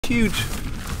huge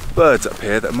birds up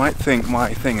here that might think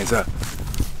my thing is a...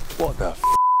 What the f***?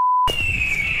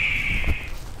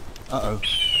 Uh-oh.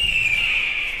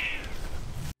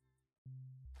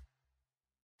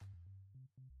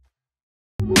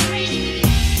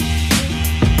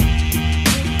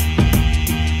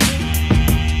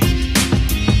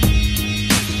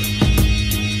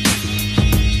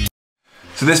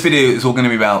 So this video is all going to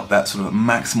be about that sort of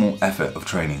maximal effort of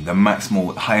training, the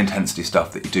maximal high intensity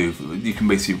stuff that you do. You can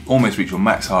basically almost reach your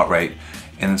max heart rate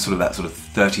in sort of that sort of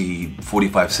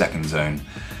 30-45 second zone.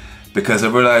 Because I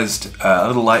realized a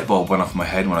little light bulb went off in my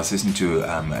head when I was listening to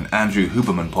an Andrew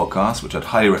Huberman podcast, which I'd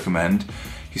highly recommend.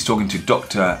 He's talking to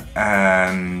Dr.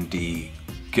 Andy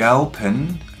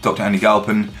Galpin. Dr. Andy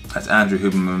Galpin, that's Andrew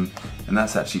Huberman, and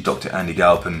that's actually Dr. Andy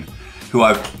Galpin, who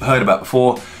I've heard about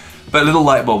before. But a little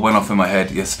light bulb went off in my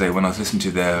head yesterday when I was listening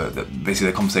to basically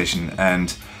their conversation,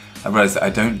 and I realized that I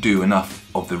don't do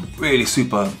enough of the really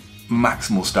super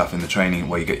maximal stuff in the training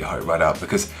where you get your heart rate right up,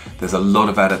 because there's a lot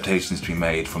of adaptations to be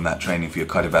made from that training for your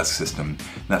cardiovascular system,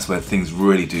 and that's where things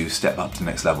really do step up to the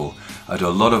next level. I do a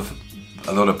lot of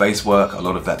base work, a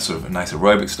lot of that sort of nice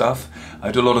aerobic stuff.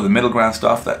 I do a lot of the middle ground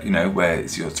stuff that, you know, where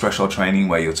it's your threshold training,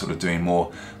 where you're sort of doing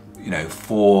more,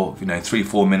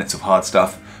 3-4 minutes of hard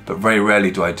stuff, but very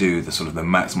rarely do I do the sort of the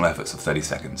maximal efforts of 30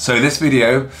 seconds. So this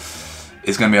video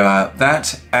is going to be about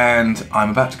that, and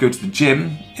I'm about to go to the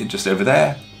gym just over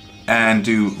there and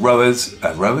do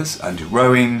and do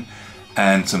rowing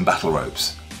and some battle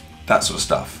ropes, that sort of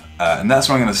stuff. And that's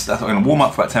what I'm going to warm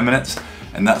up for about 10 minutes,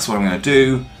 and that's what I'm going to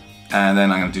do. And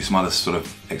then I'm going to do some other sort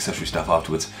of accessory stuff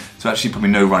afterwards. So actually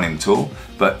probably no running at all,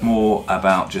 but more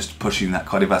about just pushing that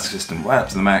cardiovascular system right up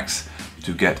to the max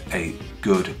to get a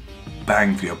good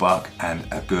bang for your buck and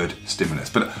a good stimulus.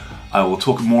 But I will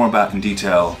talk more about in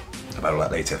detail about all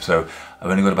that later. So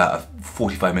I've only got about a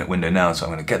 45-minute window now, so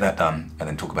I'm going to get that done and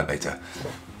then talk about it later.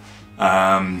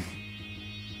 Yeah,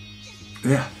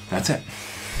 that's it.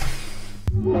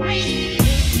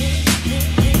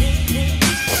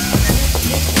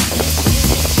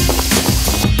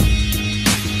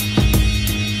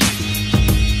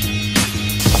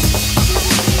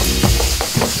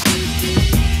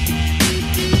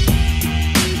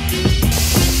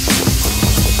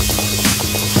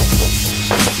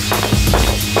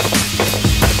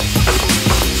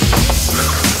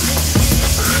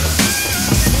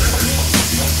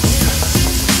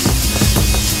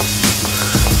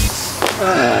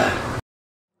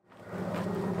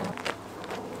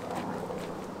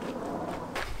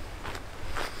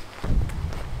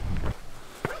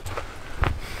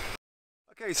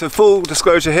 Okay, so full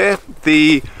disclosure here,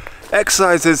 the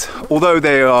exercises, although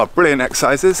they are brilliant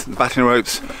exercises, the battling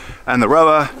ropes and the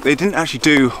rower, they didn't actually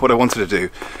do what I wanted to do.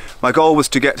 My goal was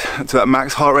to get to that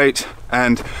max heart rate,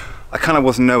 and I kind of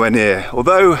wasn't nowhere near.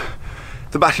 Although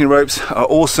the battling ropes are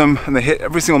awesome and they hit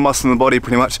every single muscle in the body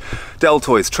pretty much,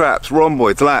 deltoids, traps,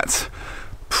 rhomboids, lats,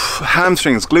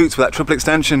 hamstrings, glutes with that triple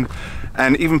extension,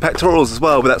 and even pectorals as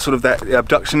well with that sort of that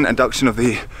abduction, adduction of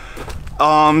the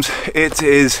arms. It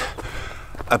is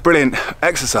a brilliant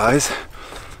exercise,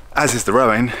 as is the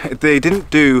rowing. They didn't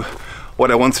do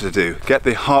what I wanted to do, get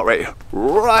the heart rate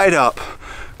right up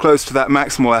close to that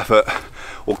maximal effort,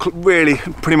 or really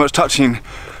pretty much touching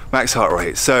max heart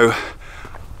rate. So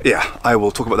yeah, I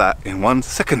will talk about that in 1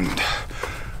 second.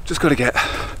 Just got to get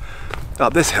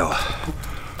up this hill.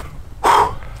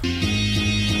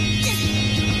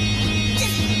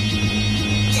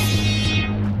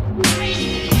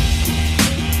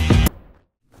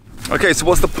 Okay, so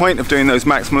what's the point of doing those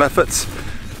maximal efforts?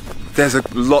 There's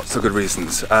lots of good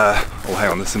reasons. Oh,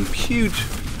 hang on, there's some huge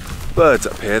birds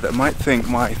up here that might think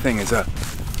my thing is a...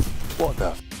 What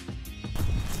the...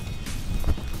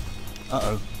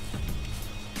 Uh-oh.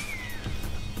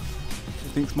 She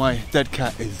thinks my dead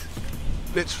cat is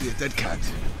literally a dead cat.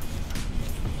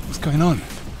 What's going on?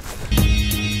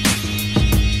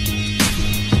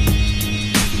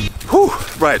 Whew,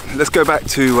 right, let's go back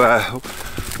to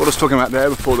what I was talking about there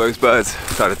before those birds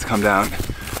started to come down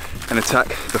and attack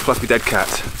the fluffy dead cat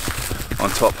on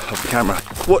top of the camera.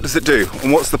 What does it do,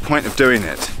 and what's the point of doing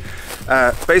it?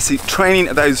 Basically, training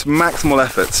at those maximal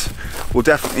efforts will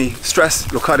definitely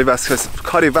stress your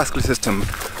cardiovascular system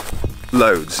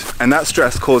loads, and that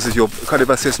stress causes your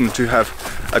cardiovascular system to have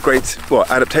a great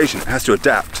adaptation. It has to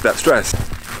adapt to that stress.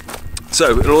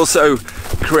 So it'll also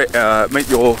make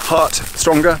your heart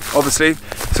stronger, obviously,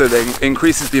 so that it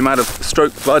increases the amount of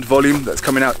stroke blood volume that's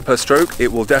coming out per stroke. It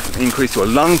will definitely increase your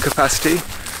lung capacity,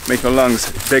 make your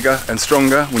lungs bigger and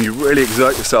stronger when you really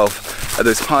exert yourself at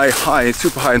those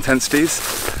super high intensities.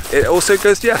 It also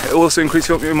goes, it will also increase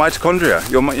your mitochondria,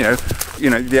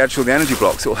 the energy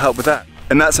blocks. It will help with that.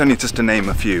 And that's only just to name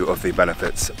a few of the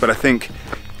benefits. But I think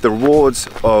the reward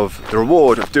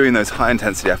of doing those high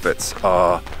intensity efforts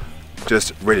are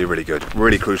just really, really good,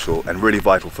 really crucial and really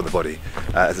vital for the body.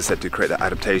 As I said, to create that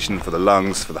adaptation for the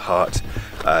lungs, for the heart.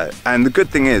 And the good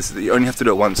thing is that you only have to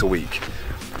do it once a week.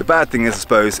 The bad thing is, I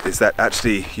suppose, is that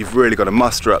actually you've really got to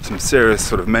muster up some serious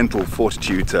sort of mental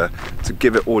fortitude to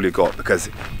give it all you got, because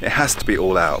it has to be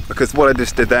all out. Because what I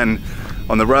just did then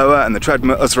on the rower and the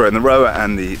treadmill, on the rower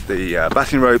and the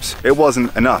batting ropes, it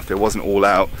wasn't enough, it wasn't all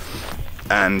out.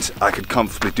 And I could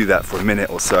comfortably do that for a minute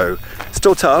or so.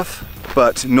 Still tough,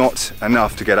 but not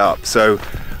enough to get up. So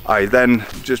I then,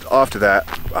 just after that,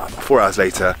 4 hours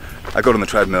later, I got on the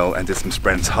treadmill and did some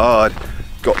sprints hard,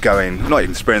 got going, not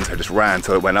even sprints, I just ran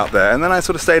till it went up there, and then I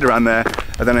sort of stayed around there,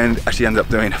 and then I actually ended up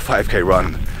doing a 5k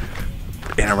run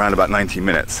in around about 19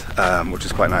 minutes, which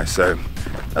is quite nice. So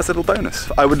that's a little bonus.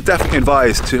 I would definitely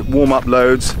advise to warm up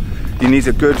loads. You need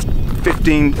a good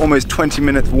 15, almost 20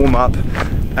 minutes warm up,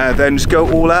 and then just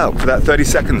go all out for that 30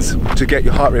 seconds to get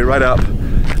your heart rate right up.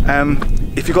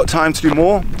 If you've got time to do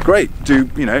more, great,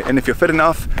 you know, and if you're fit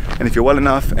enough, and if you're well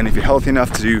enough, and if you're healthy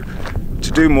enough to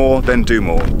do more, then do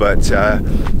more. But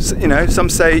you know, some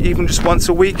say even just once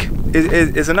a week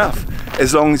is enough,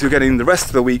 as long as you're getting the rest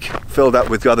of the week filled up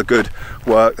with the other good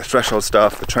work, the threshold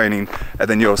stuff, the training, and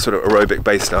then your sort of aerobic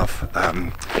based stuff.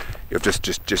 You're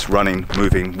just running,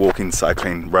 moving, walking,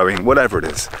 cycling, rowing, whatever it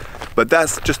is. But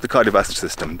that's just the cardiovascular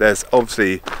system. There's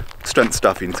obviously strength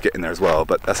stuff you need to get in there as well,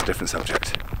 but that's a different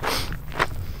subject.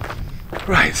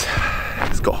 Right,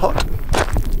 it's got hot.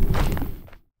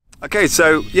 Okay,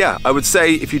 so yeah, I would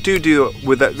say if you do these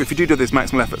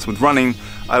maximal efforts with running,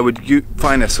 I would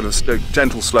find a sort of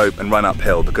gentle slope and run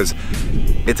uphill, because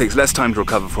it takes less time to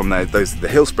recover from the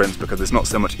hill sprints, because there's not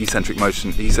so much eccentric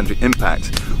motion, eccentric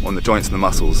impact on the joints and the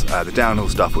muscles. The downhill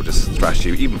stuff will just thrash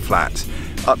you, even flat.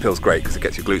 Uphill's great because it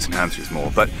gets your glutes and hamstrings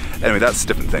more, but anyway, that's a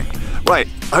different thing. Right,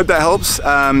 I hope that helps.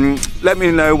 Let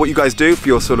me know what you guys do for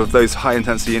your sort of those high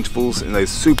intensity intervals and those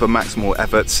super maximal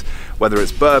efforts, whether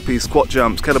it's burpees, squat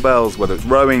jumps, kettlebells, whether it's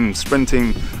rowing,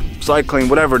 sprinting, cycling,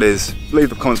 whatever it is. Leave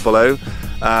the comments below,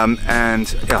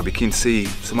 and yeah, I'll be keen to see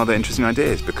some other interesting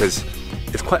ideas, because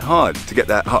it's quite hard to get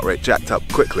that heart rate jacked up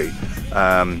quickly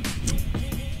and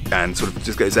sort of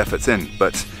just get his efforts in.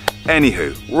 But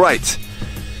anywho, right,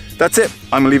 that's it.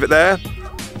 I'm gonna leave it there.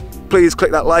 Please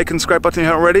click that like and subscribe button if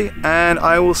you haven't already, and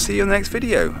I will see you in the next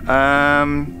video.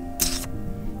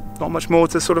 Not much more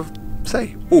to sort of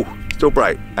say. Ooh, still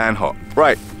bright and hot.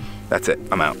 Right, that's it,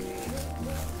 I'm out.